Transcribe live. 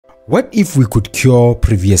What if we could cure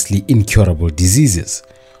previously incurable diseases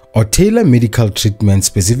or tailor medical treatment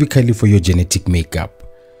specifically for your genetic makeup?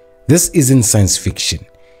 This isn't science fiction.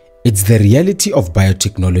 It's the reality of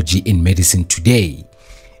biotechnology in medicine today.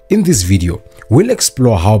 In this video, we'll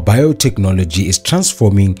explore how biotechnology is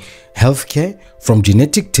transforming healthcare from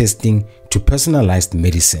genetic testing to personalized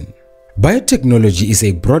medicine. Biotechnology is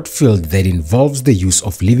a broad field that involves the use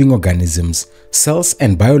of living organisms, cells,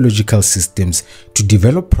 and biological systems to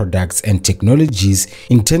develop products and technologies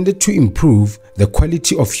intended to improve the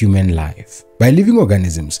quality of human life. By living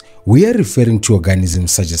organisms, we are referring to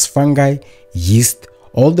organisms such as fungi, yeast,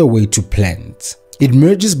 all the way to plants. It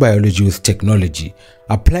merges biology with technology,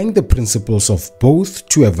 applying the principles of both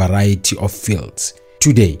to a variety of fields.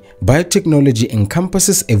 Today, biotechnology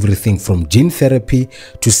encompasses everything from gene therapy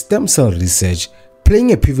to stem cell research,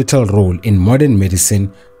 playing a pivotal role in modern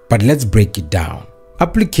medicine, but let's break it down.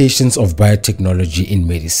 Applications of biotechnology in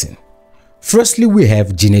medicine. Firstly, we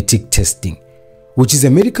have genetic testing, which is a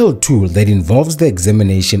medical tool that involves the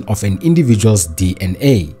examination of an individual's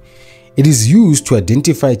DNA. It is used to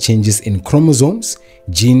identify changes in chromosomes,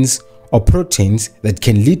 genes, or proteins that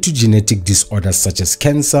can lead to genetic disorders such as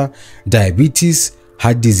cancer, diabetes,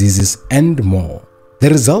 heart diseases, and more. The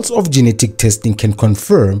results of genetic testing can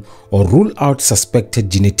confirm or rule out suspected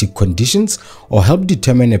genetic conditions or help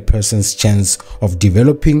determine a person's chance of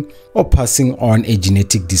developing or passing on a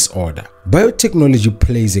genetic disorder. Biotechnology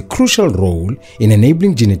plays a crucial role in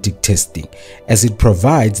enabling genetic testing as it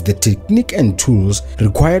provides the technique and tools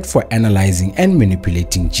required for analyzing and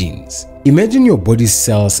manipulating genes. Imagine your body's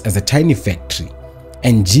cells as a tiny factory,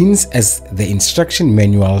 and genes as the instruction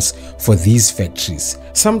manuals for these factories.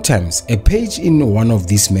 Sometimes a page in one of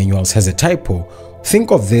these manuals has a typo.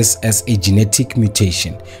 Think of this as a genetic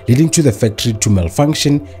mutation, leading to the factory to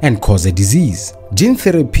malfunction and cause a disease. Gene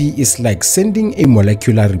therapy is like sending a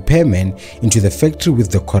molecular repairman into the factory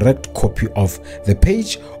with the correct copy of the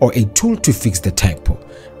page or a tool to fix the typo.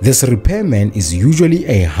 This repairman is usually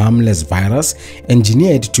a harmless virus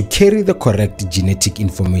engineered to carry the correct genetic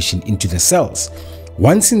information into the cells.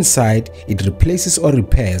 Once inside, it replaces or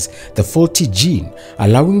repairs the faulty gene,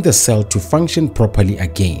 allowing the cell to function properly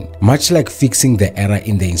again, much like fixing the error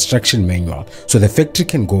in the instruction manual so the factory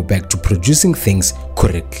can go back to producing things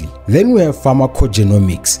correctly. Then we have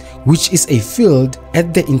pharmacogenomics, which is a field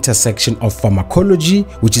at the intersection of pharmacology,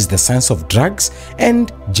 which is the science of drugs,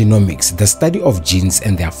 and genomics, the study of genes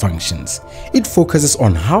and their functions. It focuses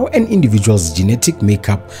on how an individual's genetic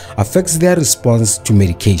makeup affects their response to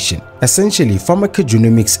medication. Essentially,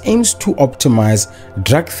 pharmacogenomics aims to optimize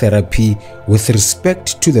drug therapy with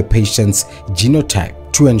respect to the patient's genotype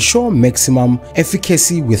to ensure maximum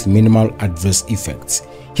efficacy with minimal adverse effects.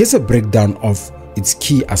 Here's a breakdown of its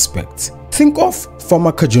key aspects. Think of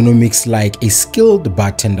pharmacogenomics like a skilled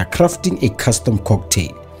bartender crafting a custom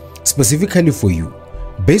cocktail specifically for you,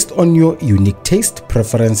 based on your unique taste,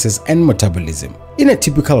 preferences, and metabolism. In a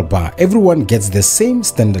typical bar, everyone gets the same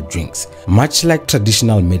standard drinks, much like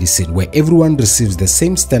traditional medicine where everyone receives the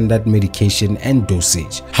same standard medication and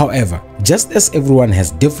dosage. However, just as everyone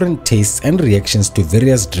has different tastes and reactions to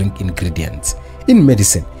various drink ingredients, in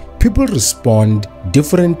medicine, people respond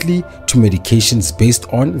differently to medications based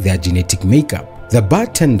on their genetic makeup. The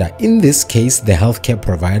bartender, in this case the healthcare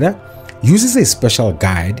provider, uses a special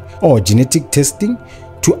guide or genetic testing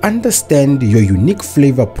to understand your unique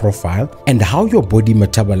flavor profile and how your body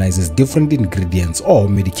metabolizes different ingredients or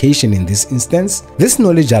medication in this instance. This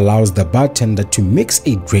knowledge allows the bartender to mix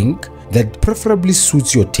a drink that preferably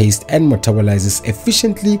suits your taste and metabolizes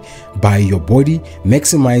efficiently by your body,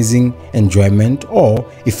 maximizing enjoyment or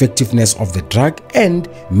effectiveness of the drug and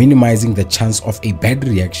minimizing the chance of a bad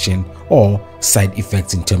reaction or side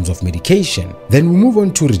effects in terms of medication. Then we move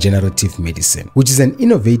on to regenerative medicine, which is an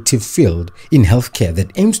innovative field in healthcare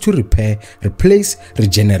that aims to repair, replace,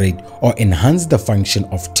 regenerate, or enhance the function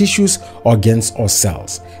of tissues, organs, or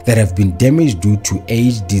cells that have been damaged due to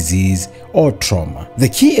age, disease, or trauma. The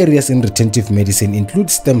key areas in regenerative medicine include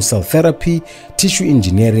stem cell therapy, tissue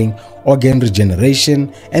engineering, organ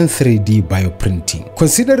regeneration, and 3D bioprinting.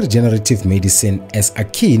 Consider regenerative medicine as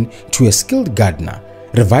akin to a skilled gardener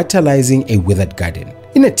revitalizing a withered garden.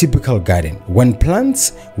 In a typical garden, when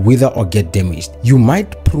plants wither or get damaged, you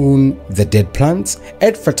might prune the dead plants,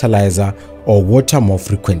 add fertilizer, or water more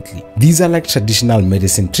frequently. These are like traditional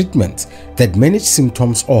medicine treatments that manage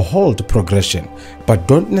symptoms or halt progression, but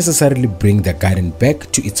don't necessarily bring the garden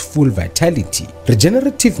back to its full vitality.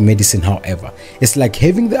 Regenerative medicine, however, is like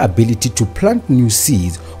having the ability to plant new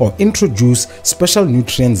seeds or introduce special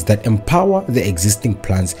nutrients that empower the existing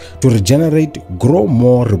plants to regenerate, grow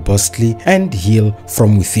more robustly, and heal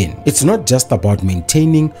from within. It's not just about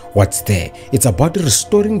maintaining what's there, it's about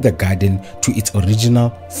restoring the garden to its original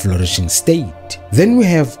flourishing state. Then we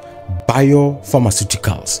have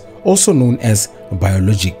biopharmaceuticals, also known as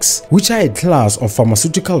biologics, which are a class of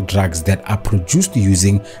pharmaceutical drugs that are produced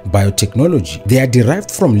using biotechnology. They are derived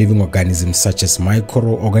from living organisms such as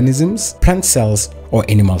microorganisms, plant cells, or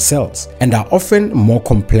animal cells, and are often more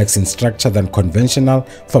complex in structure than conventional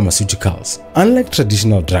pharmaceuticals. Unlike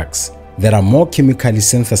traditional drugs that are more chemically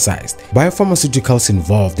synthesized, biopharmaceuticals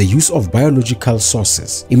involve the use of biological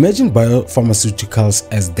sources. Imagine biopharmaceuticals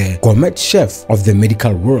as the gourmet chef of the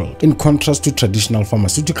medical world, in contrast to traditional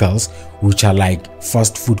pharmaceuticals, which are like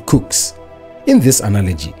fast food cooks. In this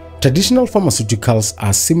analogy, traditional pharmaceuticals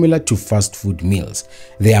are similar to fast food meals.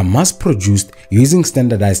 They are mass-produced using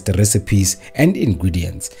standardized recipes and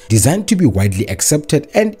ingredients designed to be widely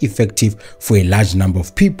accepted and effective for a large number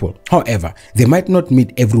of people. However, they might not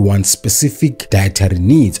meet everyone's specific dietary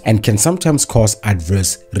needs and can sometimes cause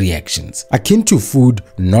adverse reactions, akin to food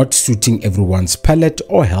not suiting everyone's palate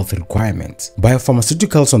or health requirements.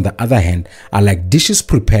 Biopharmaceuticals, on the other hand, are like dishes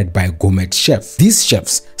prepared by a gourmet chef. These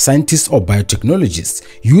chefs, scientists, or biotechnologists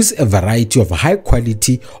use a variety of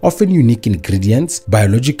high-quality, often unique ingredients,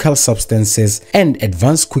 biological substances, and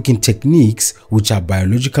advanced cooking techniques, which are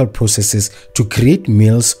biological processes, to create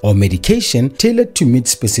meals or medication tailored to meet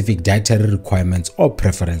specific dietary requirements or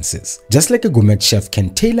preferences. Just like a gourmet chef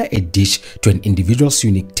can tailor a dish to an individual's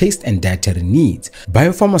unique taste and dietary needs,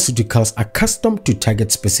 biopharmaceuticals are custom to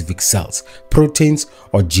target specific cells, proteins,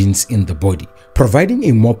 or genes in the body, providing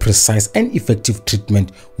a more precise and effective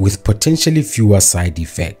treatment with potentially fewer side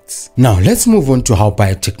effects. Now let's move on to how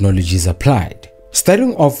biotechnology is applied.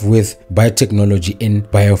 Starting off with biotechnology in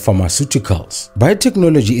biopharmaceuticals.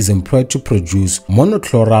 Biotechnology is employed to produce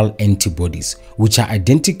monoclonal antibodies, which are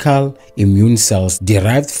identical immune cells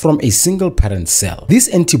derived from a single parent cell. These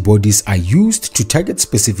antibodies are used to target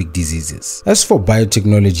specific diseases. As for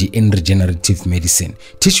biotechnology in regenerative medicine,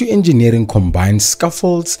 tissue engineering combines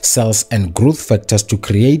scaffolds, cells, and growth factors to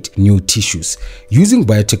create new tissues. Using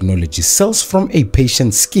biotechnology, cells from a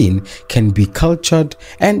patient's skin can be cultured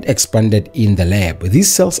and expanded in the lab.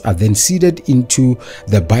 These cells are then seeded into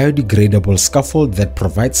the biodegradable scaffold that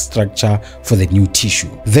provides structure for the new tissue.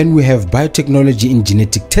 Then we have biotechnology in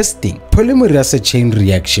genetic testing. Polymerase chain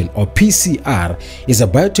reaction, or PCR, is a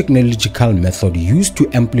biotechnological method used to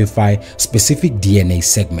amplify specific DNA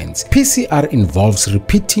segments. PCR involves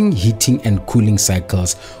repeating heating and cooling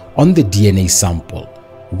cycles on the DNA sample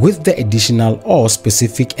with the additional or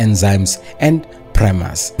specific enzymes and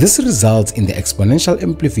primers. This results in the exponential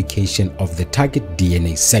amplification of the target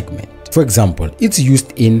DNA segment. For example, it's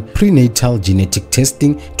used in prenatal genetic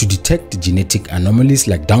testing to detect genetic anomalies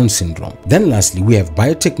like Down syndrome. Then lastly, we have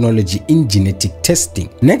biotechnology in genetic testing.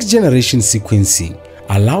 Next generation sequencing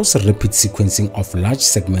allows rapid sequencing of large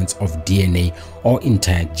segments of DNA or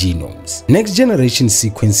entire genomes. Next generation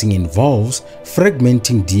sequencing involves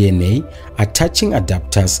fragmenting DNA, attaching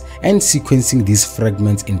adapters, and sequencing these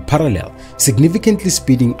fragments in parallel, significantly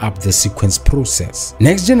speeding up the sequence process.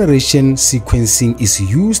 Next generation sequencing is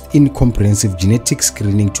used in comprehensive genetic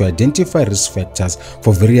screening to identify risk factors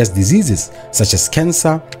for various diseases such as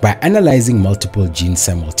cancer by analyzing multiple genes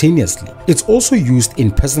simultaneously. It's also used in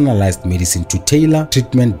personalized medicine to tailor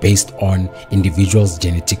treatment based on individuals'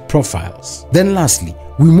 genetic profiles. Then lastly,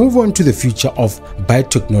 we move on to the future of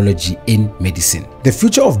biotechnology in medicine. The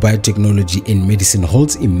future of biotechnology in medicine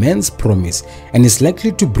holds immense promise and is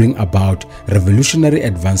likely to bring about revolutionary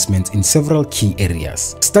advancements in several key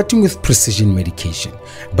areas. Starting with precision medication,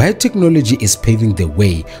 biotechnology is paving the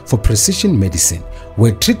way for precision medicine,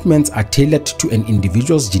 where treatments are tailored to an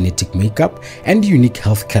individual's genetic makeup and unique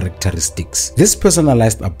health characteristics. This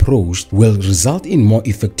personalized approach will result in more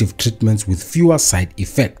effective treatments with fewer side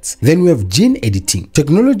effects. Then we have gene editing.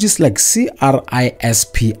 Technologies like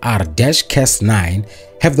CRISPR-Cas9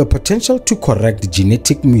 have the potential to correct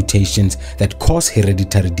genetic mutations that cause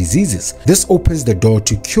hereditary diseases. This opens the door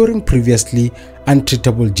to curing previously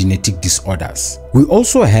untreatable genetic disorders. We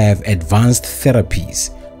also have advanced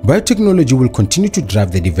therapies. Biotechnology will continue to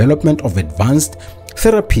drive the development of advanced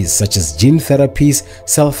Therapies such as gene therapies,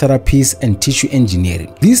 cell therapies, and tissue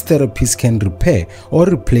engineering. These therapies can repair or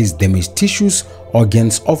replace damaged tissues,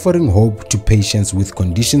 organs, offering hope to patients with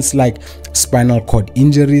conditions like spinal cord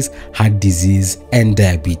injuries, heart disease, and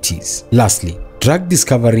diabetes. Lastly, drug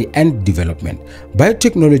discovery and development.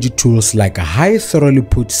 Biotechnology tools like high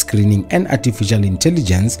throughput screening and artificial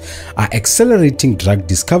intelligence are accelerating drug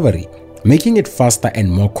discovery, making it faster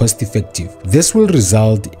and more cost-effective. This will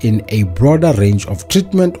result in a broader range of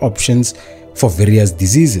treatment options for various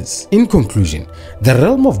diseases. In conclusion, the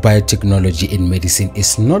realm of biotechnology in medicine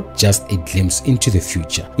is not just a glimpse into the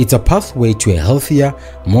future. It's a pathway to a healthier,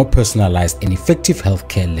 more personalized and effective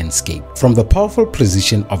healthcare landscape. From the powerful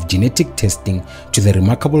precision of genetic testing to the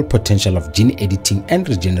remarkable potential of gene editing and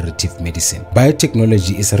regenerative medicine,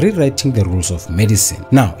 biotechnology is rewriting the rules of medicine.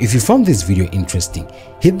 Now, if you found this video interesting,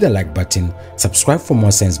 hit the like button, subscribe for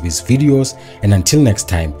more science-based videos, and until next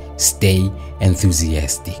time, stay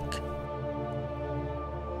enthusiastic.